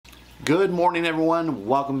Good morning, everyone.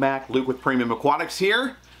 Welcome back. Luke with Premium Aquatics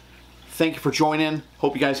here. Thank you for joining.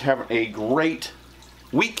 Hope you guys have a great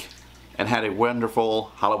week and had a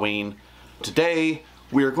wonderful Halloween. Today,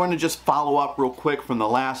 we are going to just follow up real quick from the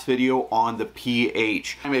last video on the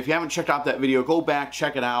pH. I mean, if you haven't checked out that video, go back,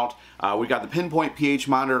 check it out. We got the pinpoint pH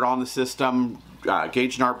monitor on the system,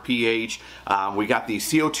 gauging our pH. We got the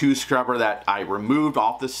CO2 scrubber that I removed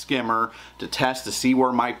off the skimmer to test to see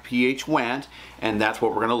where my pH went, and that's what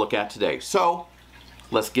we're going to look at today. So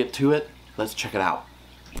let's get to it. Let's check it out.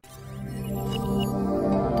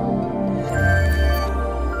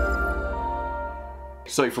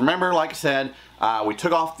 So if you remember, like I said, we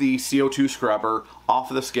took off the CO2 scrubber off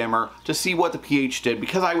of the skimmer to see what the pH did.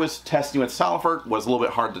 Because I was testing with Salifert, it was a little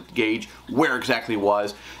bit hard to gauge where exactly it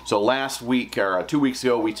was. So last week, or 2 weeks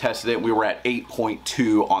ago, we tested it. We were at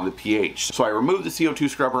 8.2 on the pH. So I removed the CO2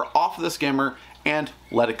 scrubber off of the skimmer and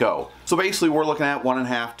let it go. So basically, we're looking at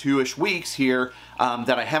 1.5, 2-ish weeks here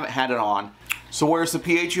that I haven't had it on. So where's the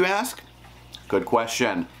pH, you ask? Good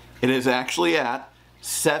question. It is actually at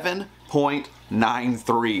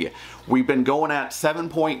 7.93. We've been going at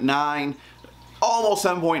 7.9, almost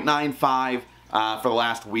 7.95 for the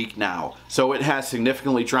last week now. So it has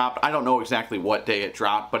significantly dropped. I don't know exactly what day it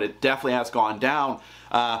dropped, but it definitely has gone down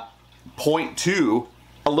 0.2,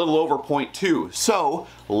 a little over 0.2. So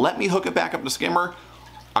let me hook it back up to skimmer.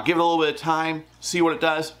 I'll give it a little bit of time, see what it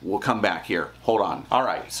does. We'll come back here. Hold on. All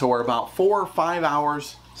right, so we're about 4 or 5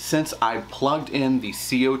 hours since I plugged in the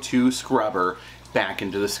CO2 scrubber back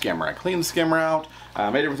into the skimmer. I cleaned the skimmer out,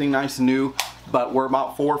 made everything nice and new, but we're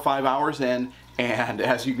about 4 or 5 hours in, and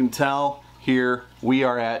as you can tell here, we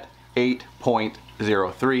are at 8.03,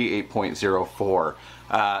 8.04.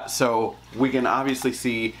 So we can obviously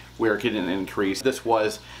see we're getting an increase. This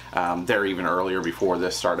was there even earlier before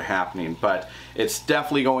this started happening, but it's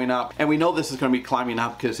definitely going up, and we know this is going to be climbing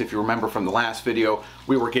up because if you remember from the last video,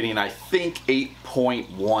 we were getting, I think,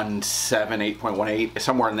 8.17, 8.18,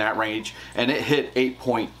 somewhere in that range, and it hit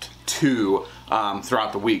 8.2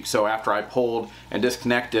 throughout the week. So after I pulled and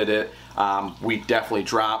disconnected it, we definitely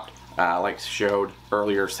dropped, like showed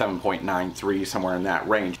earlier, 7.93, somewhere in that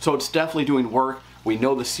range. So it's definitely doing work. We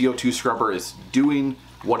know the CO2 scrubber is doing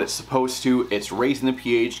what it's supposed to. It's raising the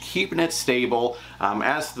pH, keeping it stable.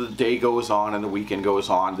 As the day goes on and the weekend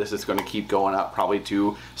goes on, this is going to keep going up, probably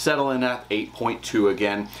to settle in at 8.2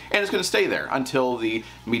 again, and it's going to stay there until the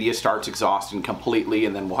media starts exhausting completely,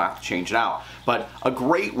 and then we'll have to change it out. But a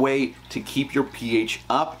great way to keep your pH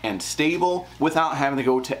up and stable without having to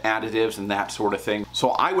go to additives and that sort of thing.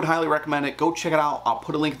 So I would highly recommend it. Go check it out. I'll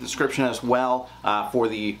put a link in the description as well for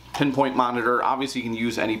the pinpoint monitor. Obviously you can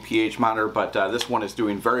use any pH monitor, but this one is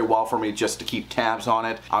doing very well for me just to keep tabs on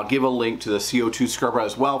it. I'll give a link to the CO2 scrubber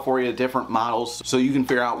as well for you, different models, so you can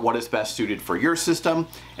figure out what is best suited for your system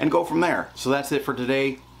and go from there. So that's it for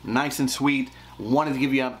today. Nice and sweet. Wanted to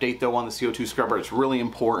give you an update though on the CO2 scrubber. It's really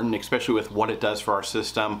important, especially with what it does for our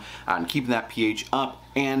system and keeping that pH up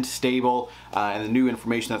and stable, and the new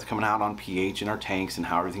information that's coming out on pH in our tanks and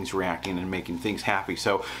how everything's reacting and making things happy.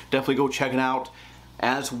 So definitely go check it out,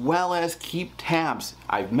 as well as keep tabs.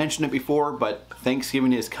 I've mentioned it before, but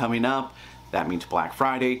Thanksgiving is coming up. That means Black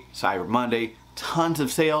Friday, Cyber Monday, tons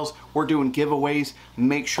of sales. We're doing giveaways.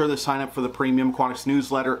 Make sure to sign up for the Premium Aquatics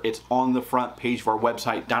newsletter. It's on the front page of our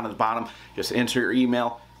website, down at the bottom. Just enter your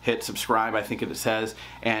email, hit subscribe, I think it says,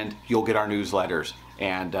 and you'll get our newsletters.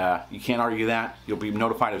 And you can't argue that. You'll be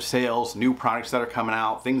notified of sales, new products that are coming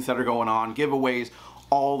out, things that are going on, giveaways,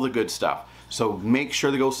 all the good stuff. So make sure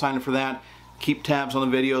to go sign up for that. Keep tabs on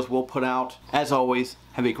the videos we'll put out. As always,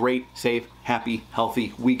 have a great, safe, happy,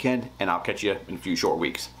 healthy weekend, and I'll catch you in a few short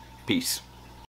weeks. Peace.